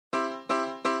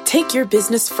Take your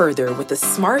business further with the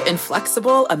smart and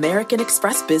flexible American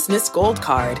Express Business Gold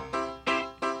Card.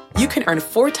 You can earn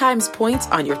 4 times points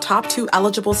on your top 2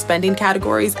 eligible spending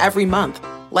categories every month,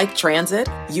 like transit,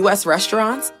 U.S.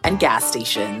 restaurants, and gas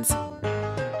stations.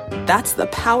 That's the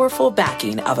powerful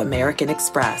backing of American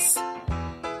Express.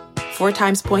 4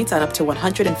 times points on up to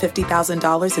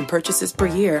 $150,000 in purchases per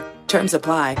year. Terms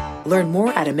apply. Learn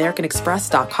more at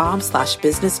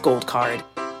americanexpress.com/businessgoldcard.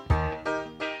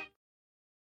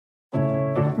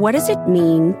 What does it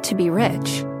mean to be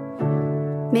rich?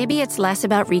 Maybe it's less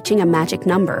about reaching a magic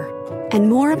number and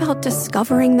more about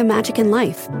discovering the magic in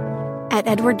life. At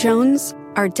Edward Jones,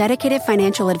 our dedicated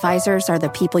financial advisors are the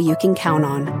people you can count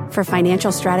on for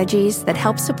financial strategies that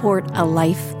help support a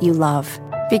life you love.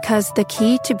 Because the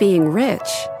key to being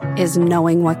rich is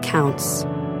knowing what counts.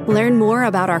 Learn more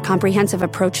about our comprehensive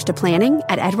approach to planning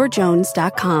at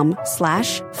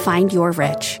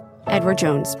edwardjones.com/findyourrich. Edward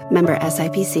Jones, member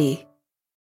SIPC.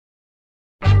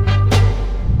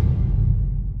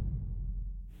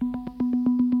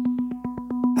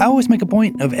 I always make a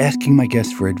point of asking my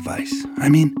guests for advice. I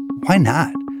mean, why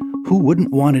not? Who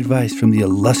wouldn't want advice from the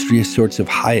illustrious sorts of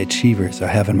high achievers I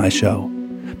have on my show?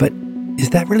 But is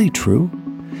that really true?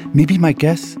 Maybe my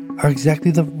guests are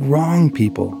exactly the wrong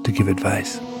people to give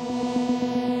advice.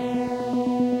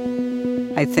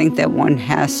 I think that one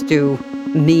has to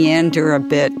meander a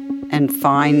bit and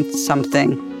find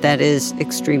something that is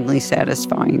extremely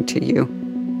satisfying to you.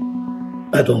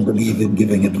 I don't believe in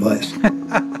giving advice.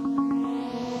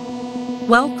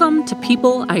 Welcome to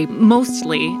People I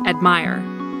Mostly Admire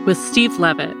with Steve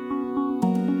Levitt.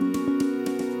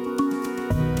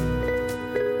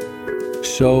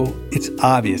 So it's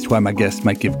obvious why my guests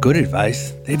might give good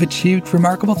advice. They've achieved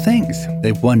remarkable things.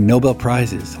 They've won Nobel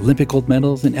Prizes, Olympic gold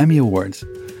medals, and Emmy Awards.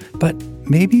 But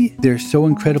maybe they're so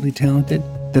incredibly talented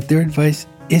that their advice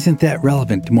isn't that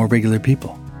relevant to more regular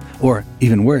people. Or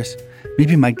even worse,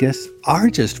 maybe my guests are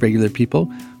just regular people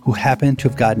who happen to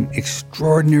have gotten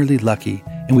extraordinarily lucky,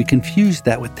 and we confuse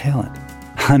that with talent.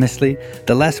 Honestly,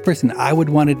 the last person I would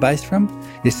want advice from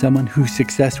is someone whose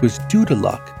success was due to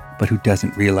luck, but who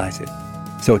doesn't realize it.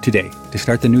 So today, to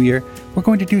start the new year, we're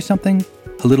going to do something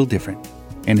a little different.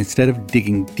 And instead of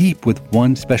digging deep with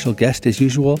one special guest as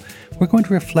usual, we're going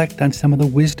to reflect on some of the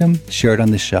wisdom shared on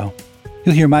this show.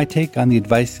 You'll hear my take on the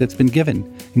advice that's been given,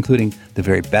 including the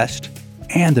very best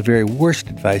and the very worst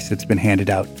advice that's been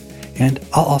handed out. And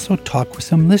I'll also talk with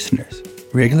some listeners,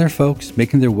 regular folks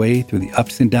making their way through the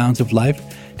ups and downs of life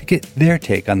to get their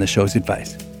take on the show's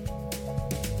advice.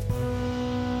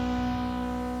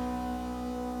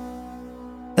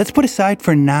 Let's put aside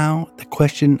for now the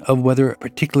question of whether a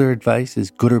particular advice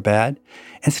is good or bad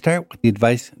and start with the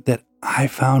advice that I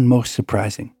found most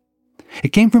surprising.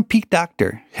 It came from Pete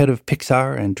Docter, head of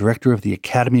Pixar and director of the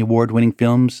Academy Award-winning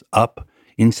films Up,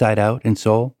 Inside Out, and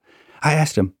Soul. I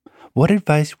asked him, what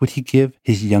advice would he give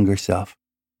his younger self?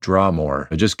 Draw more.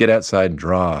 Just get outside and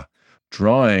draw.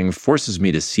 Drawing forces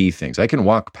me to see things. I can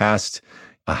walk past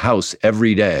a house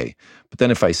every day, but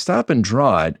then if I stop and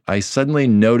draw it, I suddenly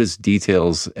notice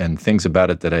details and things about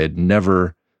it that I had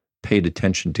never paid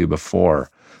attention to before.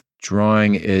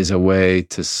 Drawing is a way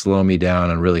to slow me down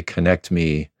and really connect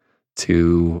me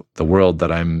to the world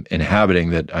that I'm inhabiting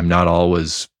that I'm not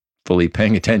always fully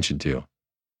paying attention to.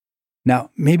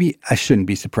 Now, maybe I shouldn't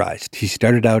be surprised. He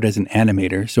started out as an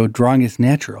animator, so drawing is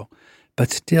natural. But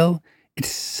still, it's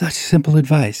such simple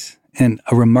advice and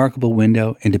a remarkable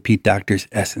window into Pete Docter's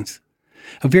essence.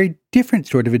 A very different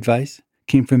sort of advice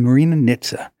came from Marina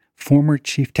Nitze, former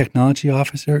Chief Technology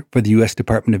Officer for the U.S.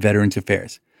 Department of Veterans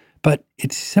Affairs. But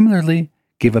it similarly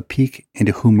gave a peek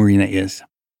into who Marina is.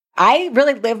 I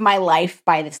really live my life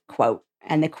by this quote.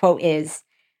 And the quote is,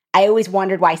 I always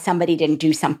wondered why somebody didn't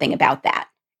do something about that.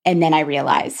 And then I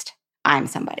realized I'm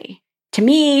somebody. To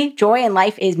me, joy in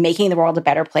life is making the world a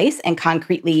better place and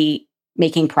concretely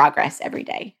making progress every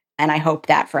day. And I hope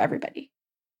that for everybody.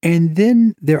 And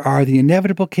then there are the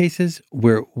inevitable cases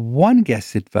where one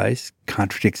guest's advice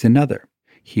contradicts another.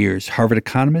 Here's Harvard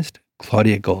economist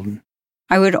Claudia Goldin.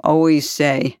 I would always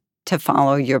say to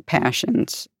follow your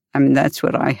passions. I mean, that's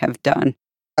what I have done.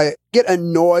 I get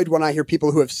annoyed when I hear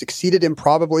people who have succeeded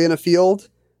improbably in a field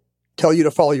tell you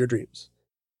to follow your dreams.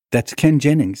 That's Ken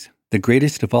Jennings, the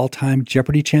greatest of all time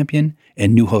Jeopardy champion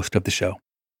and new host of the show.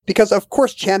 Because, of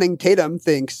course, Channing Tatum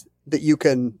thinks that you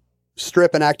can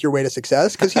strip and act your way to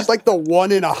success because he's like the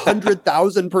 1 in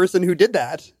 100,000 person who did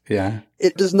that. Yeah.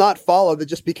 It does not follow that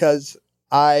just because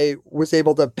I was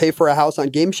able to pay for a house on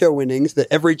game show winnings that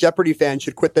every Jeopardy fan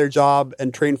should quit their job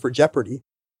and train for Jeopardy.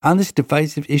 On this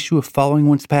divisive issue of following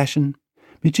one's passion,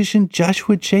 magician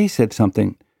Joshua Che said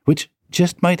something which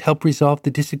just might help resolve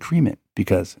the disagreement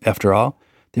because, after all,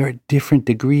 there are different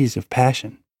degrees of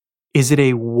passion. Is it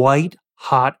a white,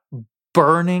 hot,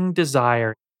 burning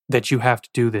desire that you have to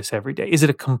do this every day? Is it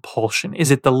a compulsion? Is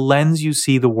it the lens you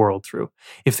see the world through?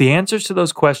 If the answers to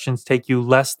those questions take you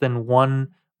less than 1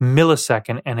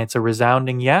 millisecond and it's a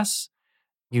resounding yes,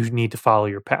 you need to follow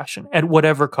your passion at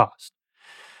whatever cost.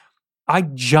 I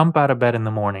jump out of bed in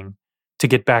the morning to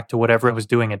get back to whatever I was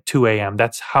doing at 2 a.m.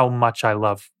 That's how much I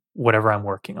love whatever I'm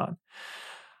working on.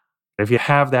 If you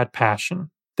have that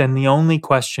passion, then the only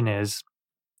question is,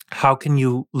 how can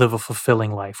you live a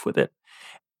fulfilling life with it?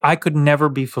 I could never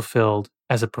be fulfilled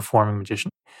as a performing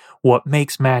magician. What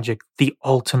makes magic the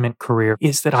ultimate career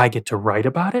is that I get to write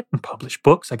about it and publish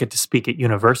books. I get to speak at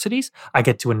universities. I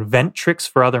get to invent tricks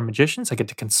for other magicians. I get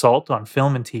to consult on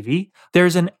film and TV.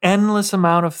 There's an endless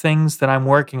amount of things that I'm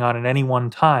working on at any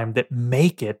one time that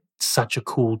make it such a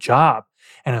cool job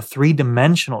and a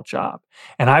three-dimensional job.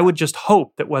 And I would just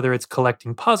hope that whether it's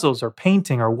collecting puzzles or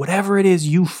painting or whatever it is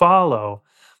you follow,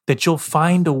 that you'll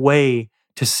find a way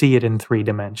to see it in 3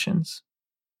 dimensions.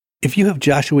 If you have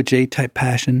Joshua J. type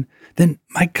passion, then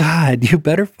my God, you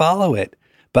better follow it.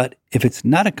 But if it's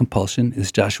not a compulsion,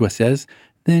 as Joshua says,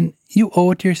 then you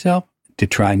owe it to yourself to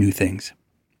try new things.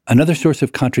 Another source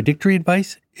of contradictory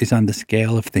advice is on the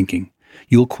scale of thinking.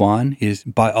 Yul Kwon is,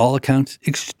 by all accounts,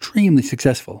 extremely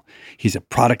successful. He's a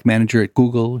product manager at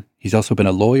Google. He's also been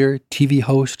a lawyer, TV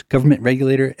host, government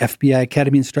regulator, FBI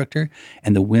Academy instructor,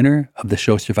 and the winner of the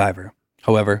show Survivor.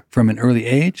 However, from an early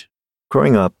age,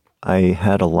 growing up, I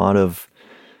had a lot of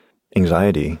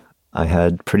anxiety. I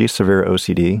had pretty severe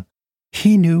OCD.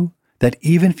 He knew that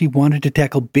even if he wanted to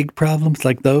tackle big problems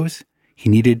like those, he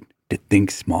needed to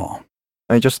think small.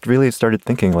 I just really started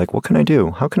thinking, like, what can I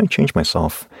do? How can I change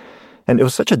myself? And it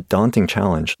was such a daunting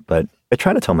challenge, but I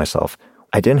try to tell myself,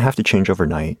 I didn't have to change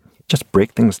overnight. Just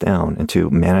break things down into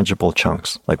manageable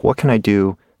chunks. Like, what can I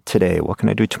do today? What can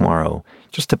I do tomorrow?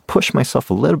 Just to push myself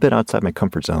a little bit outside my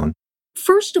comfort zone.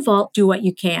 First of all, do what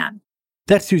you can.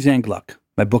 That's Suzanne Gluck,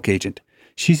 my book agent.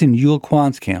 She's in Yul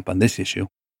Kwon's camp on this issue.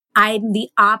 I'm the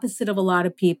opposite of a lot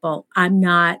of people. I'm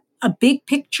not a big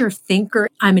picture thinker.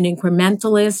 I'm an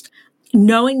incrementalist.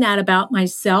 Knowing that about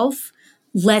myself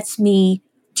lets me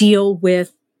deal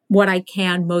with what I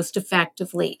can most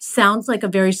effectively. Sounds like a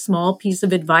very small piece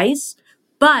of advice,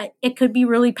 but it could be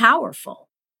really powerful.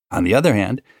 On the other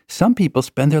hand, some people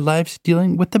spend their lives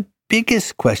dealing with the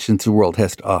biggest questions the world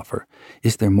has to offer.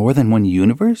 Is there more than one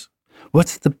universe?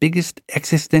 What's the biggest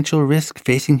existential risk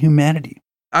facing humanity?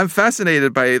 I'm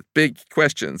fascinated by big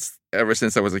questions ever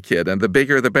since I was a kid, and the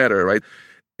bigger the better, right?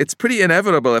 It's pretty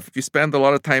inevitable if you spend a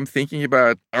lot of time thinking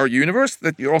about our universe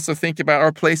that you also think about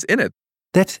our place in it.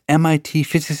 That's MIT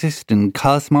physicist and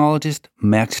cosmologist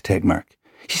Max Tegmark.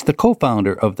 He's the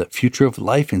co-founder of the Future of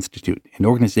Life Institute, an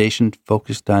organization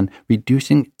focused on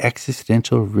reducing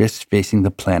existential risks facing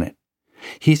the planet.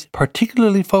 He's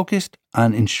particularly focused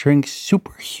on ensuring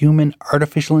superhuman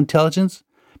artificial intelligence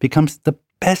becomes the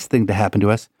best thing to happen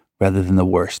to us rather than the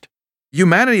worst.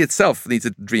 Humanity itself needs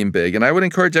to dream big, and I would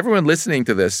encourage everyone listening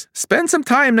to this, spend some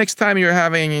time next time you're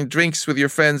having drinks with your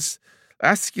friends,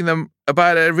 asking them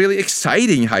about a really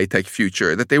exciting high-tech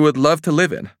future that they would love to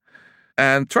live in.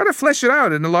 And try to flesh it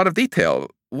out in a lot of detail.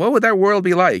 What would that world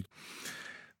be like?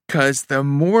 Because the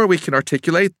more we can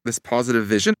articulate this positive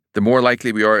vision, the more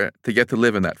likely we are to get to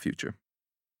live in that future.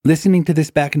 Listening to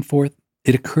this back and forth,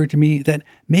 it occurred to me that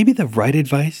maybe the right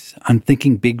advice on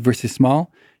thinking big versus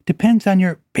small depends on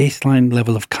your baseline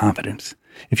level of confidence.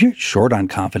 If you're short on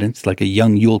confidence, like a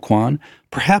young Yul Kwon,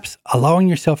 perhaps allowing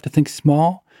yourself to think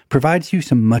small provides you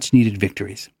some much-needed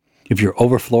victories. If you're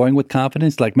overflowing with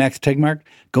confidence, like Max Tegmark,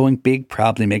 going big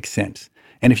probably makes sense.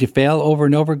 And if you fail over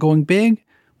and over going big,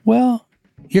 well,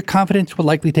 your confidence will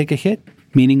likely take a hit,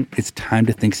 meaning it's time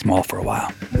to think small for a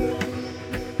while.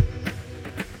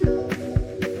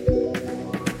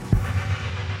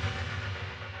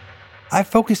 I've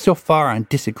focused so far on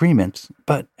disagreements,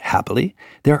 but happily,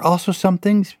 there are also some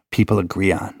things people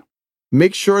agree on.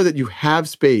 Make sure that you have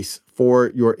space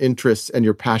for your interests and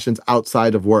your passions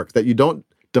outside of work, that you don't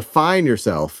define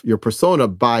yourself, your persona,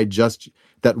 by just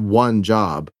that one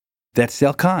job. That's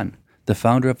Sal Khan, the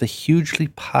founder of the hugely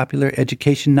popular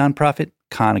education nonprofit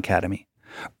Khan Academy.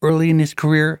 Early in his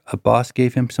career, a boss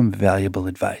gave him some valuable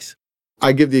advice.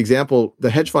 I give the example,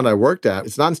 the hedge fund I worked at,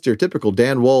 it's non-stereotypical.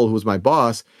 Dan Wohl, who was my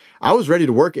boss, I was ready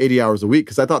to work 80 hours a week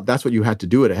because I thought that's what you had to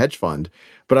do at a hedge fund.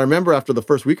 But I remember after the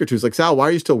first week or two, he's like, Sal, why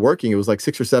are you still working? It was like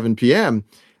 6 or 7 p.m.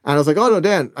 And I was like, oh, no,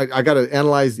 Dan, I got to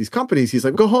analyze these companies. He's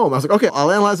like, go home. I was like, okay, I'll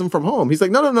analyze them from home. He's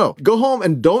like, no, go home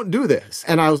and don't do this.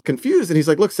 And I was confused. And he's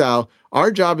like, look, Sal,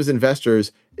 our job as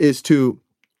investors is to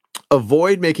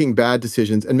avoid making bad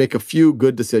decisions and make a few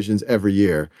good decisions every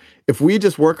year. If we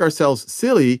just work ourselves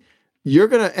silly, you're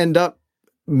going to end up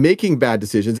making bad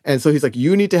decisions. And so he's like,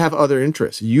 you need to have other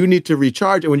interests. You need to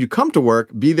recharge. And when you come to work,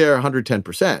 be there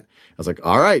 110%. I was like,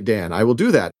 all right, Dan, I will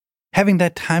do that. Having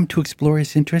that time to explore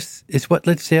his interests is what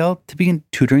led Sale to begin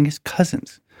tutoring his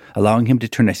cousins, allowing him to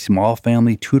turn a small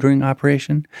family tutoring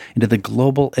operation into the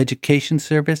global education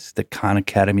service that Khan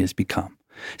Academy has become.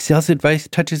 Sale's advice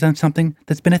touches on something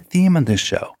that's been a theme on this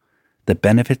show, the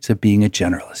benefits of being a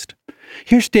generalist.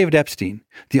 Here's David Epstein,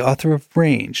 the author of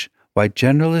Range, Why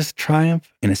Generalists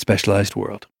Triumph in a Specialized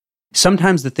World.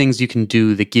 Sometimes the things you can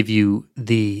do that give you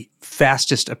the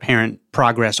fastest apparent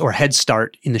progress or head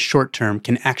start in the short term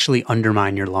can actually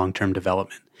undermine your long-term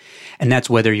development. And that's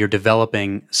whether you're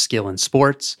developing skill in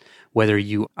sports, whether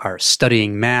you are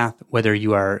studying math, whether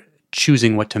you are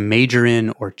choosing what to major in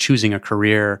or choosing a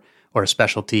career or a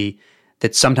specialty,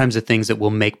 that sometimes the things that will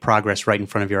make progress right in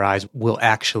front of your eyes will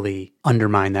actually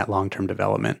undermine that long-term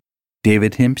development.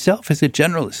 David himself is a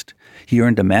generalist. He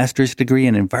earned a master's degree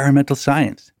in environmental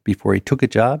science before he took a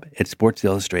job at Sports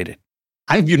Illustrated.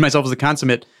 I viewed myself as a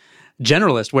consummate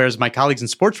generalist, whereas my colleagues in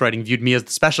sports writing viewed me as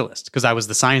the specialist because I was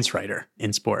the science writer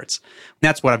in sports. And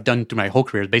that's what I've done through my whole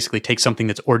career, is basically take something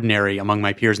that's ordinary among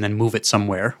my peers and then move it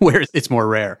somewhere where it's more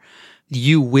rare.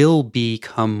 You will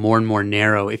become more and more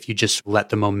narrow if you just let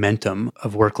the momentum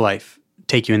of work life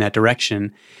take you in that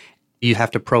direction. You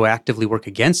have to proactively work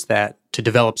against that to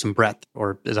develop some breadth,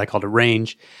 or as I called it,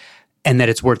 range, and that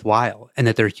it's worthwhile and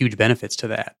that there are huge benefits to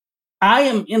that. I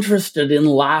am interested in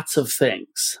lots of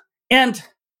things. And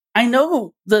I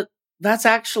know that that's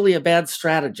actually a bad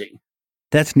strategy.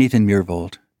 That's Nathan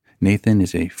Myhrvold. Nathan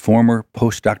is a former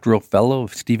postdoctoral fellow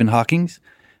of Stephen Hawking's,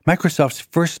 Microsoft's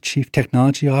first chief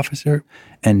technology officer,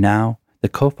 and now the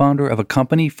co-founder of a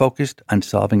company focused on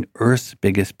solving Earth's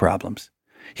biggest problems.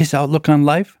 His outlook on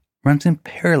life runs in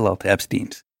parallel to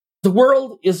Epstein's. The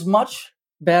world is much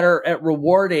better at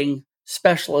rewarding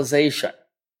specialization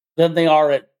than they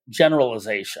are at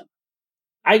generalization.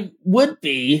 I would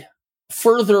be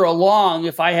further along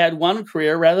if I had one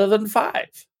career rather than 5.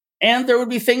 And there would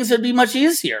be things that would be much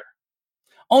easier.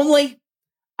 Only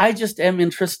I just am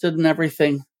interested in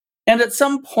everything. And at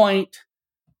some point,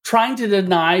 trying to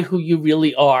deny who you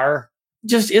really are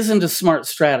just isn't a smart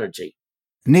strategy.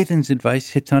 Nathan's advice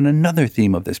hits on another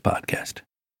theme of this podcast.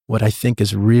 What I think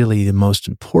is really the most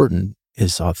important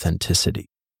is authenticity.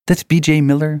 That's BJ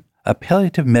Miller, a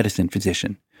palliative medicine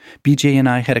physician. BJ and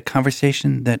I had a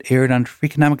conversation that aired on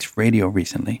Freakonomics Radio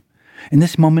recently. In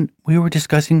this moment, we were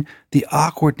discussing the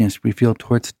awkwardness we feel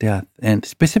towards death, and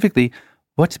specifically,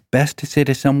 what's best to say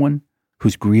to someone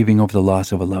who's grieving over the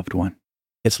loss of a loved one.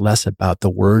 It's less about the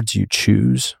words you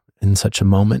choose in such a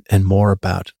moment and more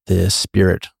about the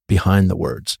spirit behind the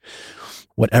words.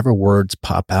 Whatever words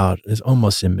pop out is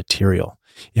almost immaterial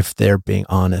if they're being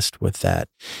honest with that.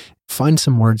 Find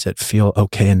some words that feel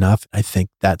okay enough. I think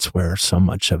that's where so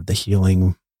much of the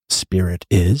healing spirit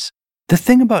is. The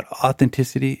thing about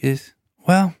authenticity is,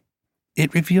 well,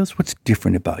 it reveals what's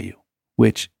different about you,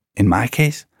 which, in my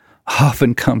case,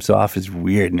 often comes off as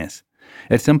weirdness.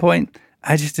 At some point,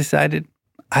 I just decided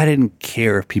I didn't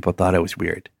care if people thought I was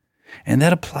weird. And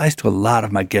that applies to a lot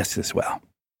of my guests as well.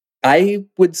 I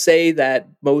would say that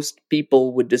most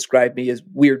people would describe me as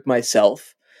weird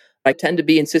myself. I tend to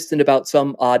be insistent about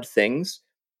some odd things.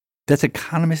 That's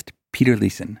economist Peter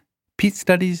Leeson. Pete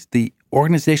studies the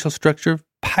organizational structure of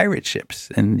pirate ships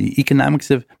and the economics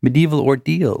of medieval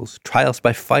ordeals, trials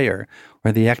by fire,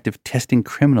 or the act of testing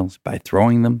criminals by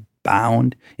throwing them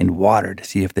bound in water to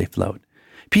see if they float.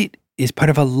 Pete is part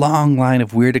of a long line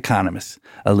of weird economists,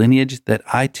 a lineage that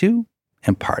I, too,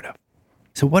 am part of.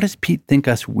 So what does Pete think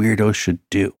us weirdos should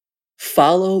do?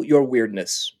 Follow your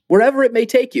weirdness, wherever it may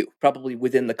take you, probably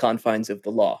within the confines of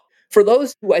the law. For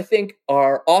those who I think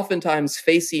are oftentimes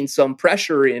facing some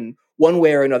pressure in one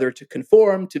way or another to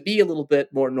conform, to be a little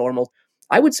bit more normal,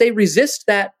 I would say resist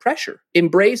that pressure.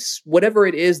 Embrace whatever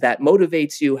it is that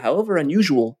motivates you, however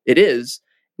unusual it is.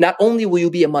 Not only will you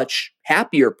be a much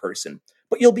happier person,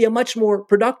 but you'll be a much more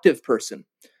productive person.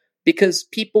 Because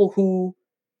people who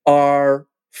are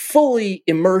fully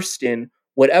immersed in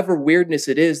whatever weirdness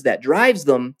it is that drives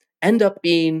them end up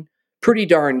being pretty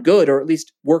darn good, or at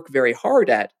least work very hard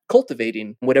at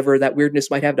cultivating whatever that weirdness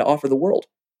might have to offer the world.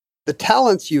 The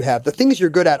talents you have, the things you're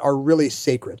good at are really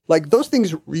sacred. Like those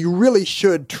things you really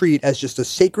should treat as just a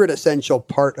sacred, essential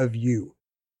part of you.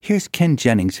 Here's Ken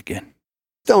Jennings again.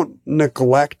 Don't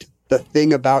neglect the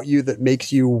thing about you that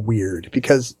makes you weird,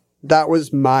 because that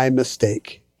was my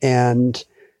mistake. And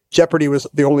Jeopardy was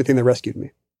the only thing that rescued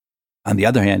me. On the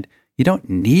other hand, you don't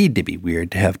need to be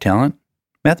weird to have talent.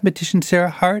 Mathematician Sarah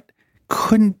Hart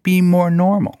couldn't be more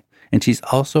normal. And she's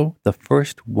also the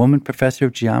first woman professor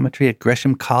of geometry at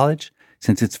Gresham College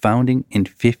since its founding in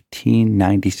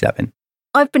 1597.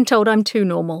 I've been told I'm too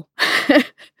normal.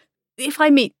 If I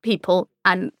meet people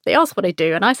and they ask what I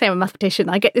do and I say I'm a mathematician,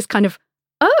 I get this kind of,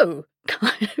 oh,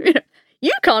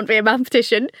 you can't be a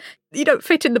mathematician. You don't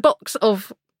fit in the box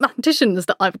of mathematicians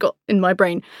that I've got in my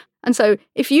brain. And so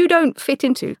if you don't fit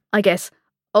into, I guess,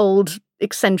 old,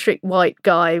 eccentric white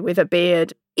guy with a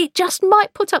beard, it just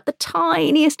might put up the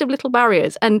tiniest of little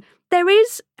barriers. And there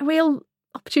is a real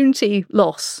opportunity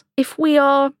loss if we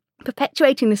are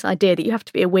perpetuating this idea that you have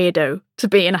to be a weirdo to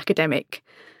be an academic.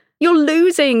 You're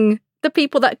losing the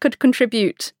people that could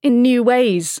contribute in new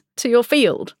ways to your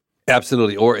field.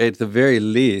 Absolutely. Or at the very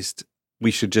least,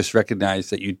 we should just recognize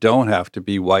that you don't have to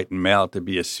be white and male to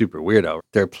be a super weirdo.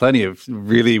 There are plenty of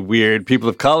really weird people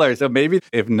of color. So maybe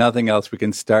if nothing else, we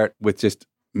can start with just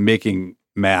making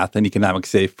math and economics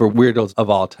safe for weirdos of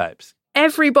all types.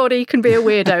 Everybody can be a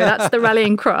weirdo. That's the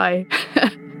rallying cry.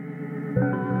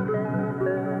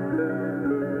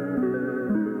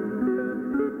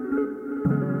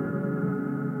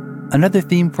 Another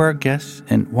theme for our guests,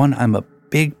 and one I'm a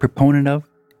big proponent of,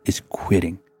 is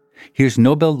quitting. Here's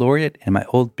Nobel laureate and my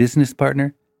old business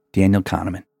partner, Daniel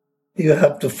Kahneman. You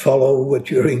have to follow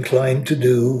what you're inclined to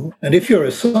do. And if you're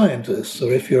a scientist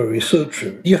or if you're a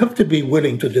researcher, you have to be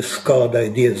willing to discard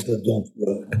ideas that don't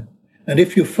work. And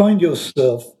if you find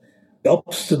yourself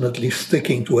obstinately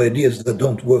sticking to ideas that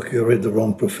don't work, you're in the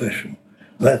wrong profession.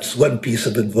 That's one piece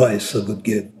of advice I would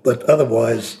give. But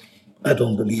otherwise, I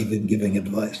don't believe in giving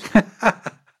advice.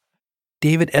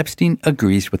 David Epstein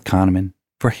agrees with Kahneman.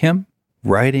 For him,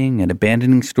 writing and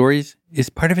abandoning stories is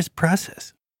part of his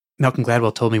process. Malcolm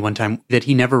Gladwell told me one time that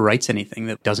he never writes anything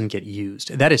that doesn't get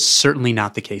used. That is certainly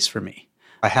not the case for me.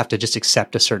 I have to just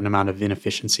accept a certain amount of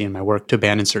inefficiency in my work to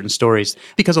abandon certain stories,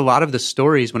 because a lot of the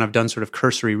stories, when I've done sort of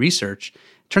cursory research,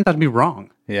 turned out to be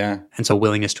wrong. Yeah. And so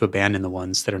willingness to abandon the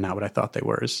ones that are not what I thought they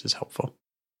were is helpful.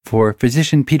 For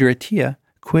physician Peter Attia,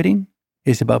 quitting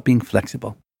is about being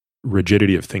flexible.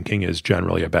 Rigidity of thinking is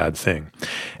generally a bad thing.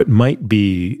 It might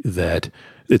be that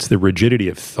it's the rigidity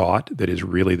of thought that is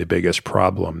really the biggest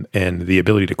problem, and the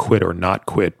ability to quit or not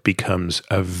quit becomes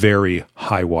a very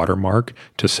high watermark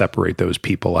to separate those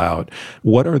people out.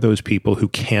 What are those people who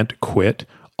can't quit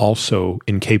also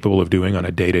incapable of doing on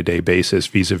a day-to-day basis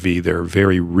vis-a-vis their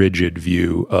very rigid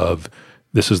view of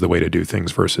this is the way to do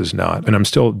things versus not? And I'm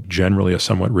still generally a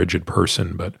somewhat rigid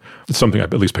person, but it's something I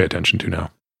at least pay attention to now.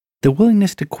 The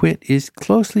willingness to quit is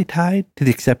closely tied to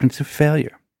the acceptance of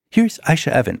failure. Here's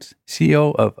Aisha Evans,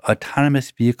 CEO of autonomous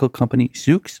vehicle company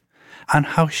Zoox, on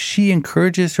how she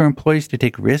encourages her employees to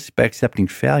take risks by accepting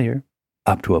failure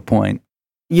up to a point.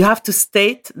 You have to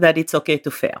state that it's okay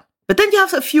to fail. But then you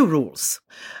have a few rules.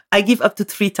 I give up to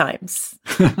 3 times.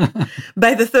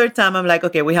 By the 3rd time, I'm like,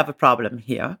 okay, we have a problem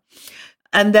here.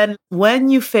 And then when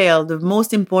you fail, the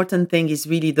most important thing is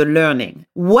really the learning.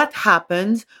 What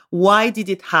happened? Why did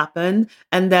it happen?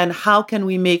 And then how can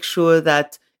we make sure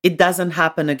that it doesn't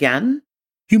happen again?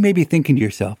 You may be thinking to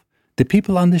yourself, the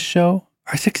people on this show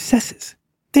are successes.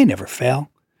 They never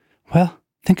fail. Well,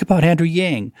 think about Andrew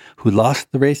Yang, who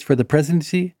lost the race for the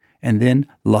presidency and then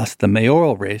lost the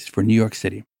mayoral race for New York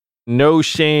City. No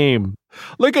shame.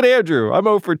 Look at Andrew. I'm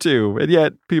 0 for 2, and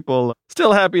yet people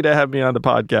still happy to have me on the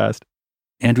podcast.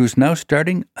 Andrew's now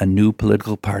starting a new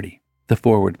political party, the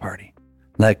Forward Party.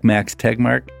 Like Max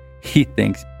Tegmark, he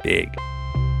thinks big.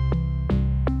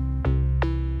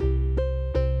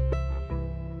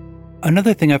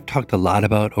 Another thing I've talked a lot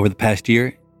about over the past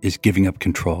year is giving up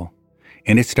control.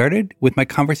 And it started with my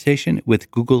conversation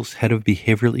with Google's head of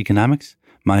behavioral economics,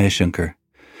 Maya Shankar.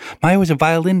 Maya was a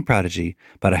violin prodigy,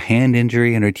 but a hand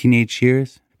injury in her teenage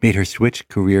years made her switch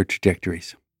career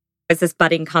trajectories. I was this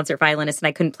budding concert violinist and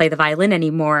I couldn't play the violin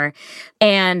anymore.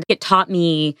 And it taught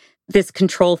me this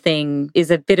control thing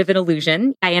is a bit of an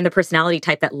illusion. I am the personality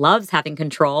type that loves having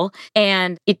control.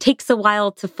 And it takes a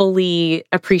while to fully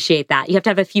appreciate that. You have to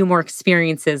have a few more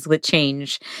experiences with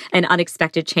change and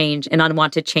unexpected change and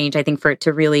unwanted change, I think, for it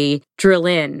to really drill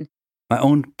in. My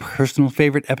own personal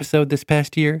favorite episode this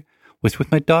past year was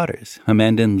with my daughters,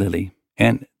 Amanda and Lily.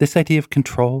 And this idea of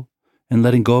control and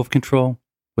letting go of control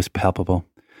was palpable.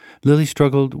 Lily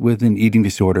struggled with an eating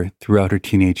disorder throughout her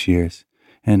teenage years.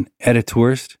 And at its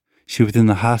worst, she was in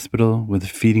the hospital with a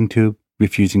feeding tube,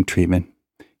 refusing treatment.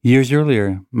 Years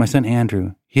earlier, my son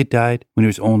Andrew, he had died when he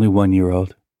was only 1 year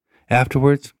old.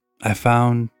 Afterwards, I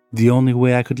found the only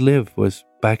way I could live was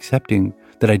by accepting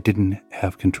that I didn't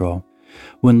have control.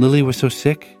 When Lily was so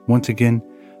sick, once again,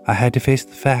 I had to face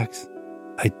the facts.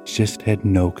 I just had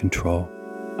no control.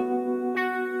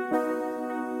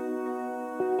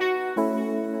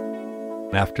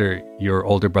 After your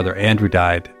older brother Andrew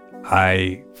died,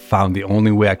 I found the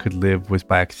only way I could live was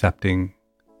by accepting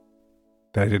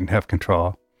that I didn't have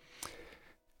control.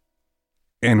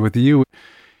 And with you,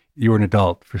 you were an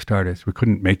adult, for starters. We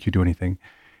couldn't make you do anything.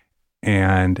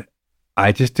 And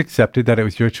I just accepted that it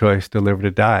was your choice to live or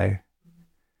to die.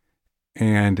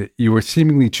 And you were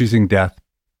seemingly choosing death.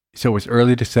 So it was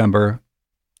early December,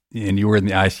 and you were in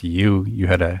the ICU. You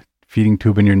had a feeding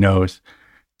tube in your nose.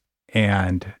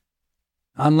 And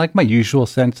unlike my usual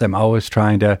sense, I'm always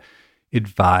trying to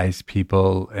advise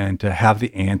people and to have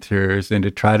the answers and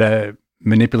to try to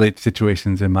manipulate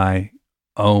situations in my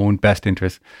own best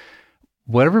interest.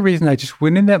 Whatever reason, I just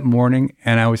went in that morning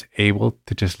and I was able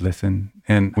to just listen,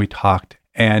 and we talked.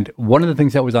 And one of the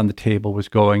things that was on the table was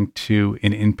going to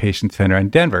an inpatient center in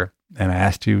Denver. And I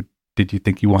asked you, did you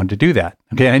think you wanted to do that?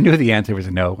 Okay, I knew the answer was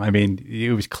no. I mean,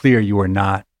 it was clear you were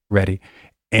not ready.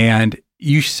 And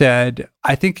you said,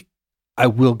 I think I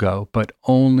will go, but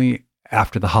only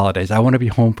after the holidays. I want to be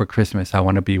home for Christmas. I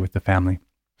want to be with the family.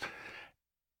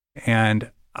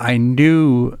 And I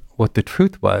knew what the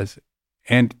truth was.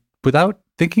 And without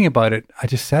thinking about it, I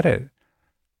just said it.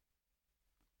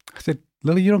 I said,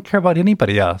 Lily, you don't care about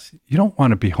anybody else. You don't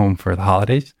want to be home for the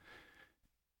holidays.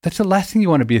 That's the last thing you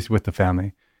want to be, is with the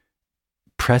family.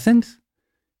 Presents?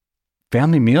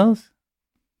 Family meals?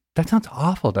 That sounds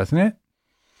awful, doesn't it?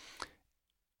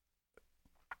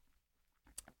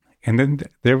 And then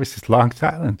there was this long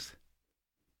silence.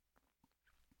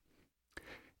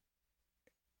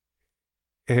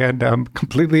 And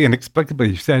completely inexplicably,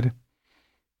 you said,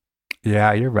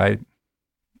 yeah, you're right.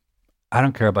 I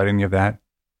don't care about any of that.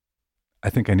 I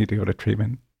think I need to go to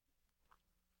treatment.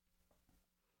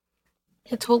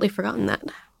 I'd totally forgotten that.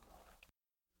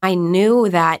 I knew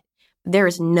that there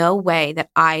is no way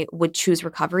that I would choose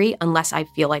recovery unless I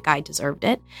feel like I deserved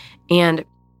it. And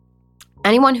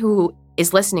anyone who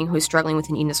is listening who's struggling with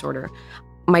an eating disorder,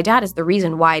 my dad is the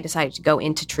reason why I decided to go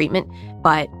into treatment.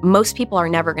 But most people are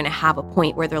never going to have a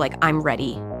point where they're like, I'm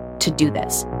ready to do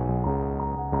this.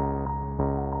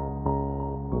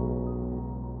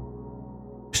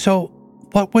 So,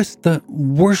 what was the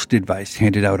worst advice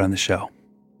handed out on the show?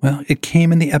 Well, it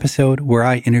came in the episode where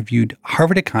I interviewed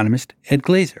Harvard economist Ed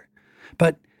Glaeser.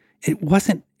 But it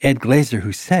wasn't Ed Glaeser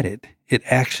who said it. It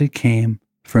actually came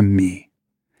from me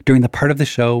during the part of the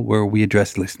show where we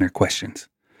addressed listener questions.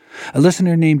 A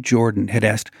listener named Jordan had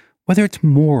asked whether it's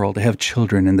moral to have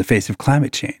children in the face of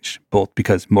climate change, both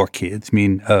because more kids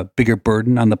mean a bigger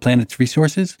burden on the planet's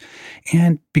resources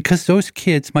and because those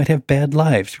kids might have bad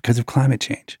lives because of climate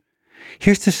change.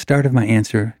 Here's the start of my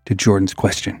answer to Jordan's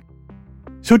question.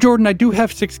 So, Jordan, I do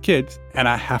have 6 kids, and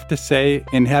I have to say,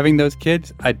 in having those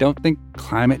kids, I don't think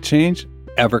climate change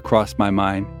ever crossed my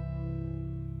mind.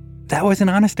 That was an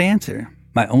honest answer.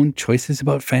 My own choices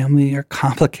about family are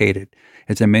complicated.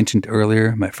 As I mentioned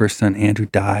earlier, my first son, Andrew,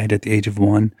 died at the age of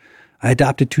 1. I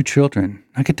adopted 2 children.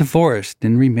 I got divorced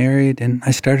and remarried, and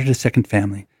I started a second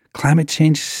family. Climate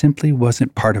change simply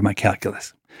wasn't part of my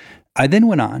calculus. I then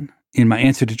went on, in my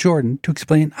answer to Jordan, to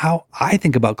explain how I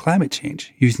think about climate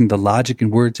change, using the logic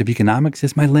and words of economics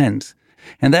as my lens.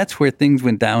 And that's where things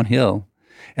went downhill.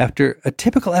 After a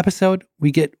typical episode,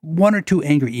 we get 1 or 2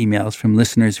 angry emails from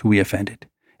listeners who we offended.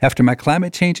 After my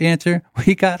climate change answer,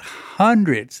 we got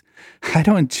hundreds. I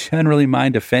don't generally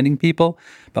mind offending people,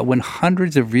 but when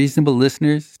hundreds of reasonable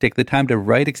listeners take the time to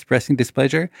write expressing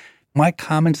displeasure, my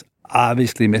comments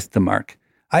obviously missed the mark.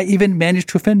 I even managed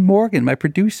to offend Morgan, my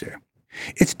producer.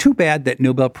 It's too bad that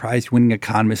Nobel Prize-winning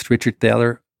economist Richard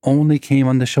Thaler only came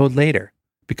on the show later,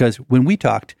 because when we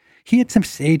talked, he had some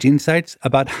sage insights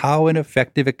about how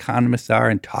ineffective economists are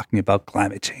in talking about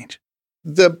climate change.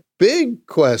 The big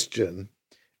question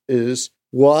is,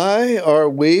 why are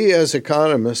we as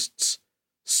economists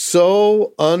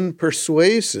so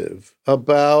unpersuasive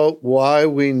about why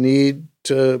we need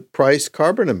to price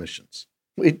carbon emissions?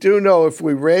 We do know if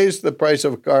we raise the price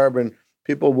of carbon,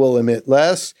 people will emit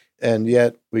less, and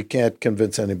yet we can't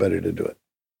convince anybody to do it.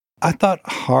 I thought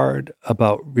hard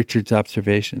about Richard's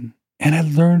observation, and I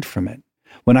learned from it.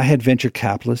 When I had venture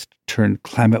capitalist turned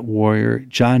climate warrior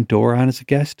John Doerr on as a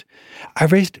guest, I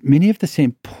raised many of the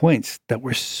same points that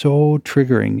were so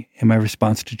triggering in my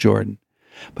response to Jordan,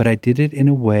 but I did it in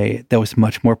a way that was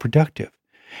much more productive.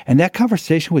 And that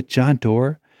conversation with John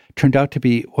Doerr turned out to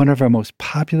be one of our most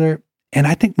popular and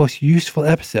I think most useful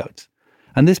episodes.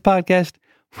 On this podcast,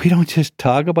 we don't just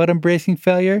talk about embracing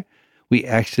failure, we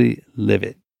actually live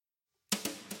it.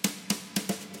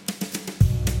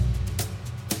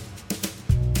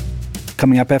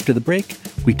 Coming up after the break,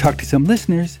 we talk to some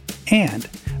listeners and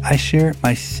I share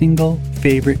my single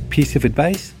favorite piece of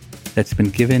advice that's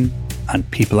been given on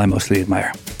People I Mostly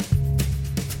Admire.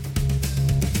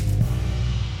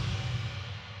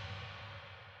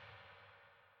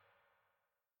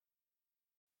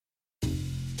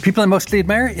 People I Mostly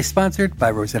Admire is sponsored by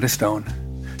Rosetta Stone.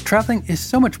 Traveling is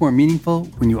so much more meaningful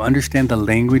when you understand the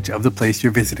language of the place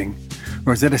you're visiting.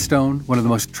 Rosetta Stone, one of the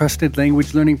most trusted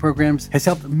language learning programs, has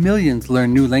helped millions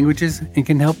learn new languages and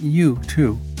can help you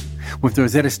too. With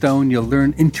Rosetta Stone, you'll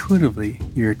learn intuitively.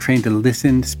 You're trained to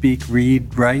listen, speak,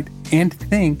 read, write, and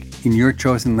think in your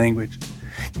chosen language.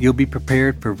 You'll be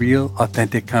prepared for real,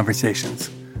 authentic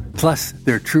conversations. Plus,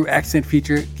 their True Accent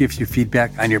feature gives you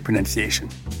feedback on your pronunciation.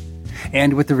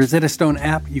 And with the Rosetta Stone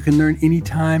app, you can learn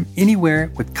anytime,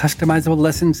 anywhere with customizable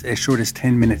lessons as short as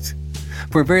 10 minutes.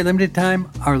 For a very limited time,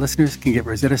 our listeners can get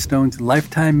Rosetta Stone's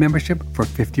lifetime membership for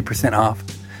 50% off.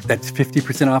 That's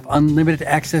 50% off unlimited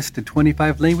access to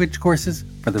 25 language courses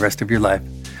for the rest of your life.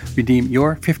 Redeem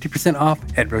your 50% off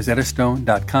at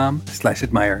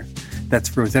rosettastone.com/admire. That's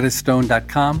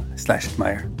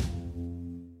rosettastone.com/admire.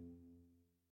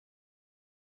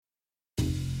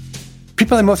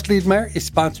 People I Mostly Admire is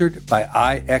sponsored by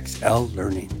IXL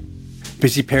Learning.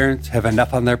 Busy parents have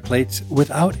enough on their plates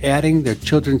without adding their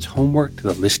children's homework to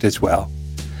the list as well.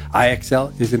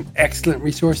 IXL is an excellent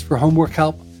resource for homework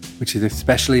help, which is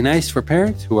especially nice for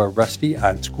parents who are rusty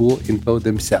on school info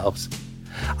themselves.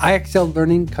 IXL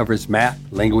Learning covers math,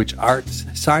 language arts,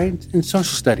 science, and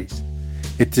social studies.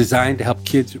 It's designed to help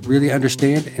kids really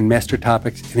understand and master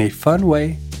topics in a fun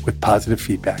way with positive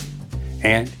feedback.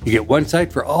 And you get one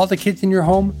site for all the kids in your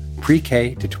home,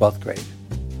 pre-K to 12th grade.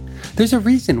 There's a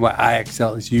reason why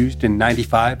IXL is used in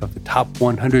 95 of the top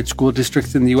 100 school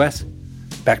districts in the U.S.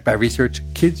 Backed by research,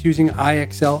 kids using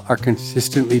IXL are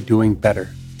consistently doing better.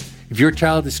 If your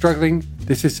child is struggling,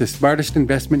 this is the smartest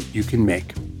investment you can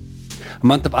make. A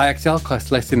month of IXL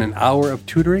costs less than an hour of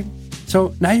tutoring,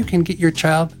 so now you can get your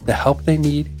child the help they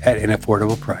need at an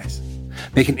affordable price.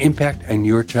 Make an impact on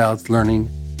your child's learning.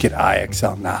 Get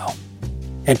IXL now.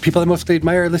 And People I Mostly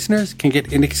Admire listeners can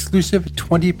get an exclusive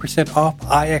 20% off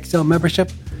IXL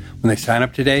membership when they sign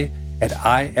up today at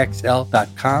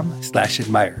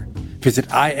IXL.com/admire. Visit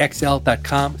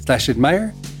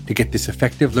IXL.com/admire to get this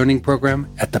effective learning program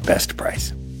at the best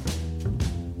price.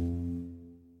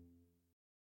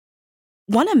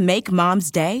 Want to make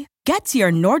Mom's day? Get to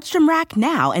your Nordstrom Rack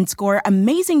now and score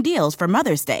amazing deals for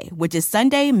Mother's Day, which is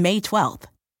Sunday, May 12th.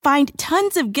 Find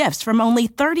tons of gifts from only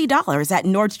 $30 at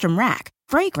Nordstrom Rack.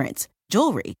 Fragrance,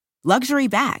 jewelry, luxury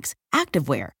bags,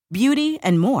 activewear, beauty,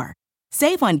 and more.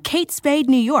 Save on Kate Spade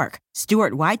New York,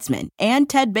 Stuart Weitzman, and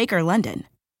Ted Baker London.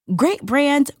 Great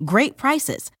brands, great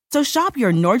prices. So shop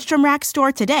your Nordstrom Rack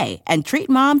store today and treat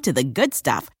Mom to the good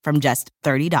stuff from just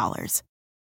 $30.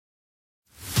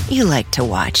 You like to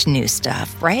watch new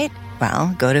stuff, right?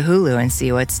 Well, go to Hulu and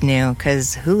see what's new,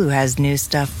 because Hulu has new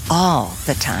stuff all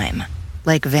the time.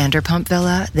 Like Vanderpump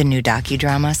Villa, the new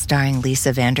docudrama starring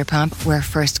Lisa Vanderpump, where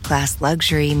first-class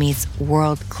luxury meets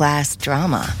world-class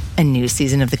drama. A new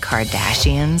season of The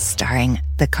Kardashians starring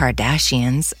The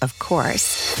Kardashians, of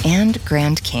course. And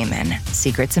Grand Cayman,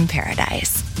 Secrets in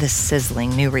Paradise, the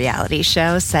sizzling new reality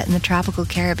show set in the tropical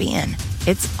Caribbean.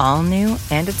 It's all new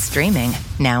and it's streaming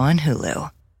now on Hulu.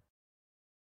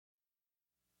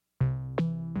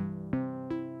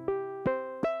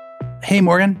 Hey,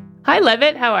 Morgan. Hi,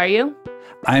 Levitt. How are you?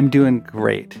 I'm doing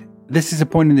great. This is a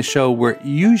point in the show where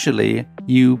usually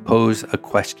you pose a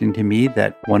question to me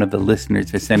that one of the listeners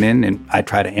has sent in and I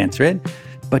try to answer it.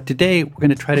 But today we're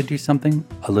going to try to do something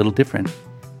a little different.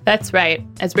 That's right.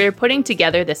 As we were putting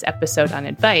together this episode on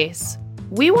advice,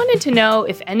 we wanted to know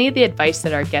if any of the advice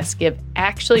that our guests give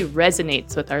actually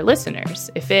resonates with our listeners,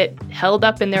 if it held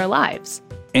up in their lives.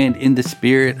 And in the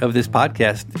spirit of this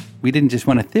podcast, we didn't just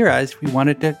want to theorize, we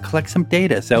wanted to collect some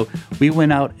data. So we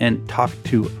went out and talked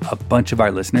to a bunch of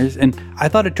our listeners, and I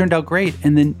thought it turned out great.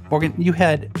 And then, Morgan, you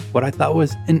had what I thought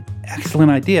was an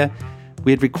excellent idea.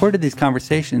 We had recorded these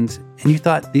conversations, and you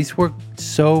thought these were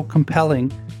so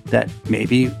compelling that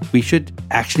maybe we should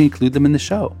actually include them in the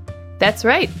show. That's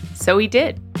right. So we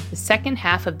did. The second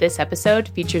half of this episode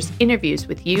features interviews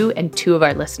with you and two of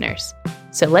our listeners.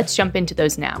 So let's jump into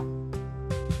those now.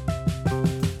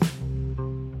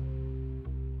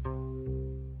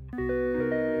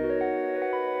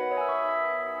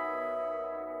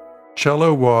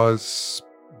 Cello was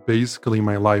basically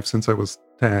my life since I was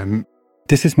 10.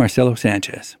 This is Marcelo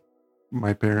Sanchez.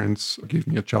 My parents gave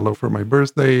me a cello for my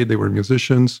birthday. They were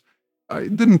musicians. I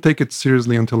didn't take it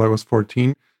seriously until I was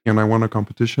 14, and I won a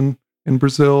competition in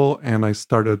Brazil, and I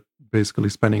started basically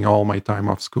spending all my time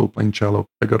off school playing cello.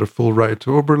 I got a full ride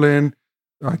to Oberlin.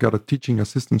 I got a teaching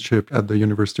assistantship at the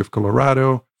University of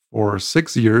Colorado. for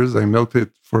 6 years. I milked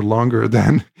it for longer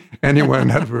than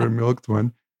anyone ever milked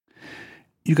one.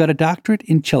 You got a doctorate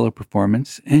in cello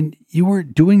performance, and you were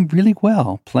doing really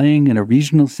well, playing in a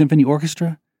regional symphony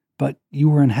orchestra, but you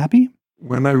were unhappy?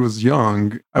 When I was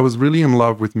young, I was really in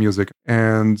love with music,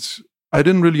 and I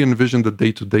didn't really envision the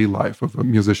day-to-day life of a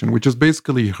musician, which is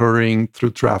basically hurrying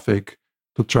through traffic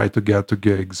to try to get to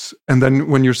gigs. And then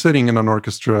when you're sitting in an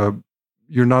orchestra,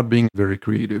 you're not being very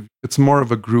creative. It's more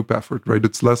of a group effort, right?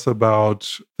 It's less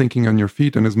about thinking on your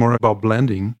feet and is more about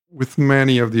blending. With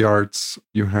many of the arts,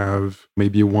 you have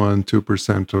maybe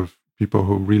 1-2% of people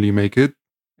who really make it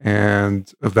and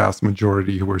a vast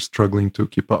majority who are struggling to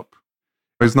keep up.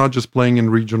 It's not just playing in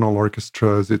regional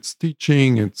orchestras, it's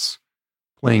teaching, it's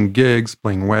playing gigs,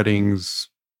 playing weddings,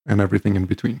 and everything in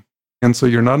between. And so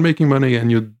you're not making money and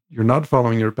you're not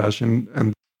following your passion.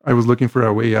 And I was looking for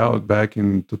a way out back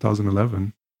in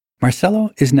 2011. Marcelo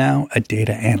is now a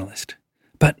data analyst,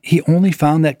 but he only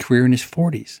found that career in his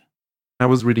 40s. I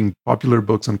was reading popular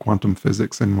books on quantum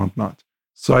physics and whatnot.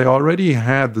 So I already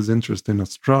had this interest in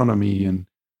astronomy and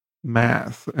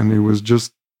math, and it was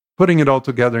just putting it all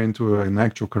together into an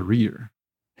actual career.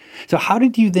 So how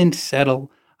did you then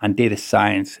settle on data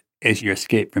science as your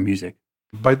escape from music?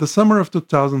 By the summer of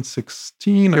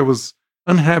 2016, I was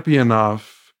unhappy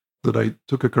enough that I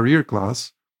took a career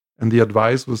class, and the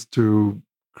advice was to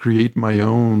create my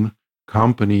own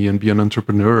company and be an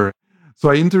entrepreneur.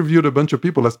 So I interviewed a bunch of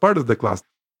people as part of the class.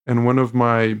 And one of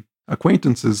my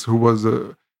acquaintances, who was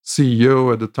a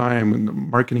CEO at the time in a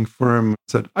marketing firm,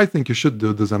 said, I think you should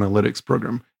do this analytics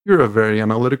program. You're a very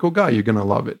analytical guy. You're going to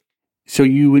love it. So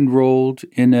you enrolled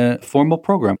in a formal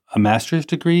program, a master's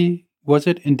degree, was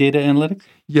it, in data analytics?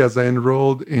 Yes, I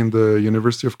enrolled in the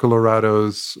University of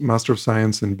Colorado's Master of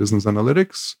Science in Business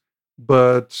Analytics,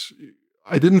 but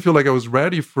I didn't feel like I was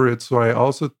ready for it. So I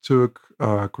also took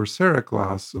a Coursera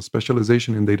class, a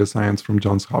specialization in data science from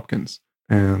Johns Hopkins,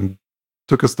 and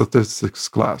took a statistics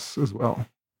class as well.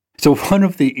 So one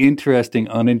of the interesting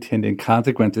unintended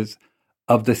consequences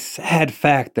of the sad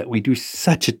fact that we do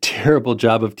such a terrible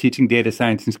job of teaching data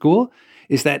science in school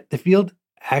is that the field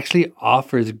actually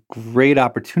offers great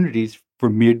opportunities for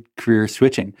mid-career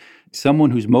switching. Someone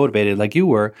who's motivated, like you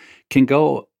were, can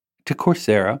go to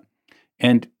Coursera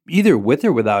and either with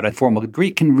or without a formal degree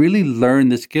can really learn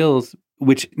the skills,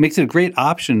 which makes it a great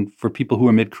option for people who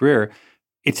are mid-career.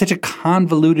 It's such a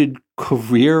convoluted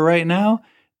career right now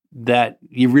that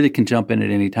you really can jump in at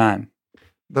any time.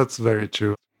 That's very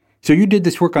true. So you did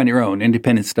this work on your own,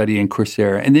 independent study in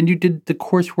Coursera, and then you did the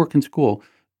coursework in school.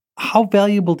 How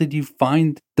valuable did you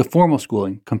find the formal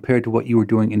schooling compared to what you were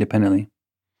doing independently?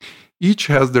 Each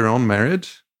has their own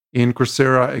merit. In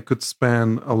Coursera, I could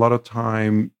spend a lot of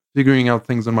time figuring out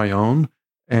things on my own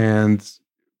and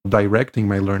directing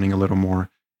my learning a little more.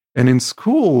 And in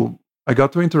school, I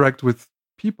got to interact with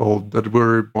people that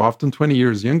were often 20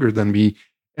 years younger than me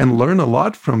and learn a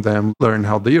lot from them, learn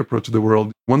how they approach the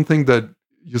world. One thing that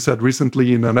you said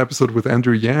recently in an episode with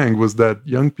Andrew Yang was that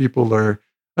young people are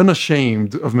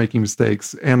unashamed of making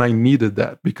mistakes. And I needed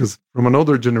that because from an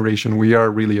older generation, we are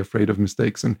really afraid of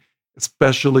mistakes. And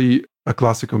especially a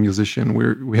classical musician,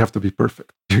 we have to be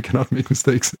perfect. You cannot make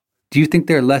mistakes. Do you think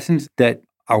there are lessons that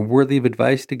are worthy of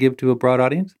advice to give to a broad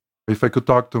audience? If I could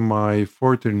talk to my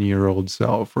 14-year-old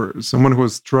self or someone who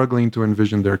is struggling to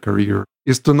envision their career,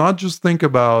 is to not just think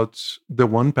about the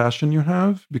one passion you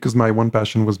have, because my one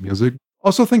passion was music.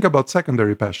 Also think about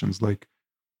secondary passions, like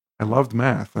I loved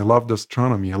math, I loved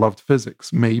astronomy, I loved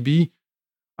physics. Maybe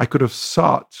I could have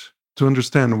sought to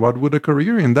understand what would a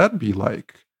career in that be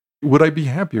like. Would I be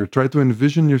happier? Try to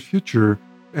envision your future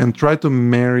and try to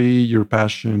marry your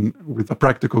passion with a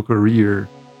practical career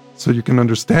so you can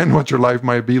understand what your life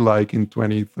might be like in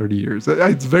 20, 30 years.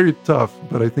 It's very tough,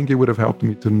 but I think it would have helped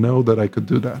me to know that I could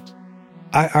do that.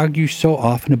 I argue so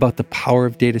often about the power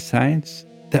of data science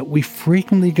that we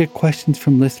frequently get questions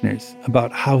from listeners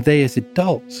about how they as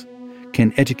adults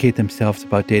can educate themselves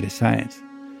about data science.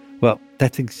 Well,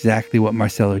 that's exactly what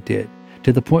Marcelo did,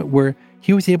 to the point where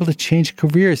he was able to change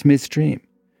careers midstream.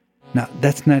 Now,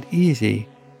 that's not easy,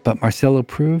 but Marcelo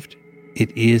proved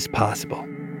it is possible.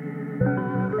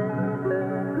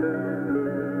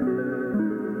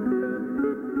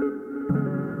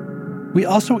 We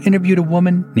also interviewed a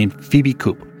woman named Phoebe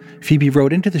Coop. Phoebe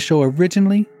wrote into the show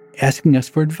originally asking us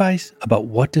for advice about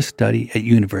what to study at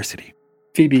university.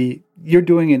 Phoebe, you're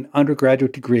doing an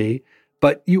undergraduate degree,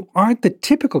 but you aren't the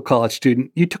typical college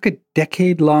student. You took a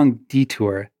decade-long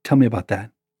detour. Tell me about that.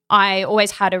 I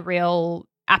always had a real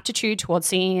aptitude towards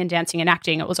singing and dancing and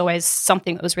acting. It was always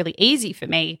something that was really easy for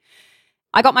me.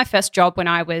 I got my first job when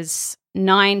I was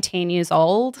 19 years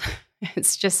old.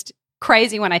 It's just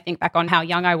crazy when I think back on how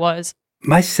young I was.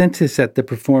 My sense is that the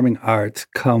performing arts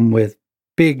come with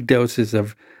big doses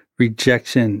of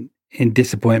rejection and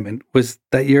disappointment. Was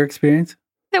that your experience?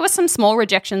 There were some small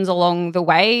rejections along the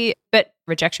way, but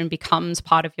rejection becomes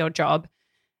part of your job.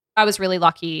 I was really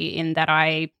lucky in that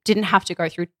I didn't have to go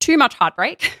through too much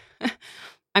heartbreak.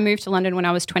 I moved to London when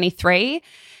I was 23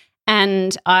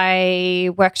 and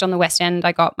I worked on the West End.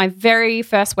 I got my very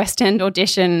first West End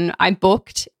audition I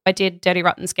booked. I did Dirty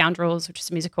Rotten Scoundrels, which is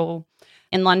a musical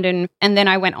in London. And then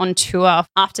I went on tour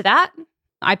after that.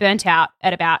 I burnt out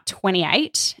at about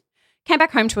 28, came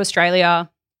back home to Australia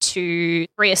to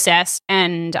reassess,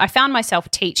 and I found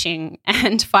myself teaching.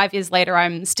 And 5 years later,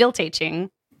 I'm still teaching.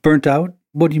 Burnt out?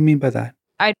 What do you mean by that?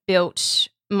 I built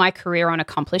my career on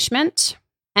accomplishment,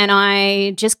 and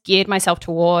I just geared myself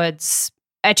towards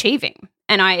achieving.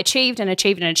 And I achieved and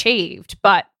achieved and achieved,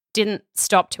 but didn't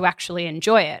stop to actually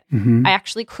enjoy it. Mm-hmm. I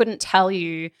actually couldn't tell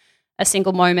you a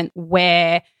single moment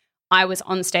where I was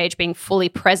on stage being fully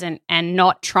present and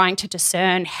not trying to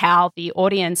discern how the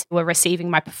audience were receiving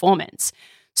my performance.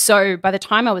 So by the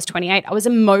time I was 28, I was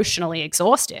emotionally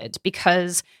exhausted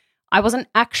because I wasn't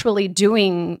actually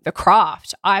doing the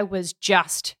craft. I was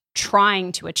just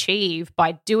trying to achieve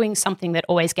by doing something that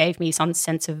always gave me some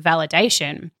sense of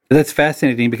validation. That's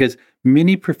fascinating because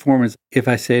many performers, if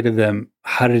I say to them,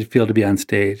 how did it feel to be on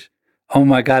stage? Oh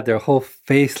my God, their whole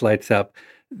face lights up.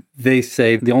 They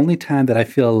say, the only time that I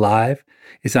feel alive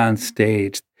is on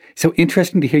stage. So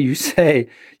interesting to hear you say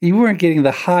you weren't getting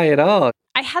the high at all.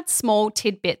 I had small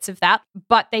tidbits of that,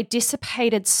 but they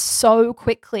dissipated so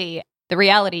quickly. The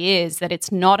reality is that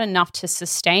it's not enough to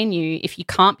sustain you if you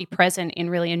can't be present in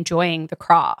really enjoying the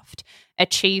craft.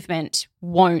 Achievement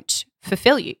won't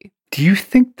fulfill you. Do you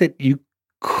think that you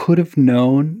could have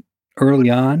known early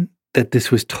on that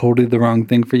this was totally the wrong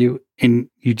thing for you and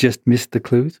you just missed the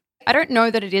clues? I don't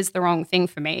know that it is the wrong thing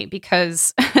for me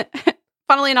because,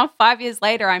 funnily enough, 5 years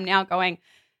later, I'm now going,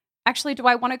 actually, do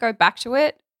I want to go back to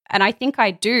it? And I think I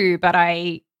do, but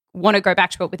I want to go back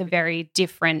to it with a very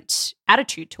different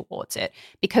attitude towards it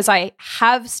because I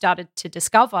have started to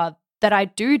discover that I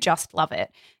do just love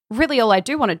it. Really, all I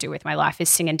do want to do with my life is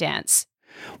sing and dance.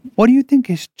 What do you think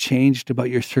has changed about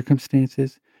your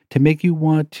circumstances to make you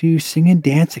want to sing and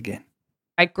dance again?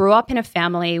 I grew up in a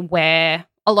family where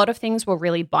a lot of things were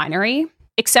really binary.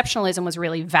 Exceptionalism was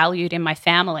really valued in my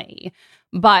family,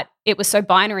 but it was so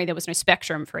binary, there was no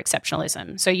spectrum for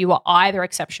exceptionalism. So you were either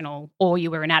exceptional or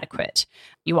you were inadequate.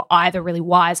 You were either really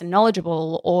wise and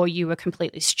knowledgeable or you were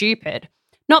completely stupid.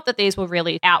 Not that these were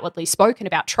really outwardly spoken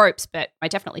about tropes, but I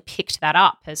definitely picked that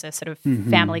up as a sort of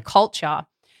family culture.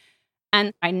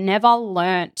 And I never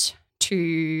learnt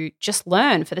to just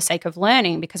learn for the sake of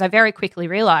learning because I very quickly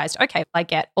realized, okay, I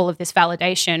get all of this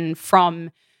validation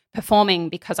from performing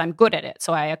because I'm good at it.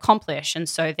 So I accomplish, and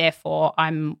so therefore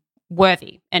I'm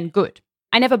worthy and good.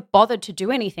 I never bothered to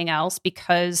do anything else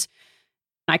because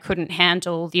I couldn't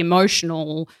handle the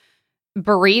emotional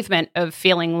bereavement of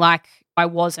feeling like I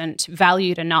wasn't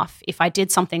valued enough if I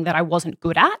did something that I wasn't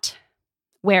good at.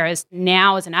 Whereas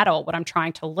now as an adult, what I'm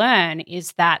trying to learn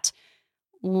is that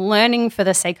learning for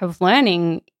the sake of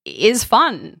learning is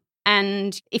fun.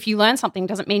 And if you learn something,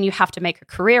 doesn't mean you have to make a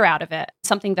career out of it.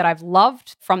 Something that I've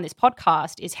loved from this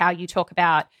podcast is how you talk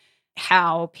about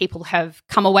how people have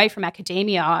come away from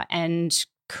academia and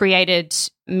created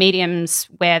mediums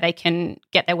where they can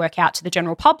get their work out to the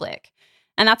general public.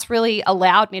 And that's really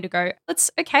allowed me to go,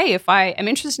 it's okay, if I am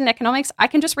interested in economics, I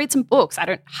can just read some books. I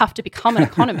don't have to become an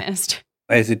economist.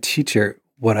 As a teacher,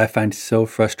 what I find so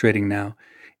frustrating now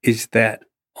is that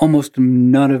almost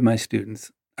none of my students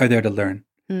are there to learn.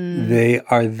 They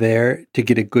are there to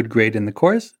get a good grade in the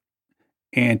course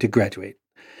and to graduate.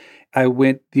 I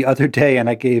went the other day and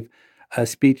I gave a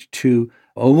speech to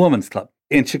a women's club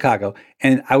in Chicago.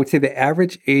 And I would say the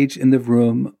average age in the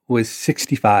room was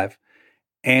 65.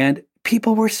 And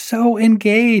people were so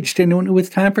engaged. And when it was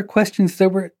time for questions, there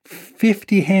were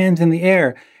 50 hands in the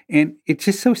air. And it's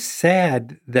just so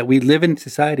sad that we live in a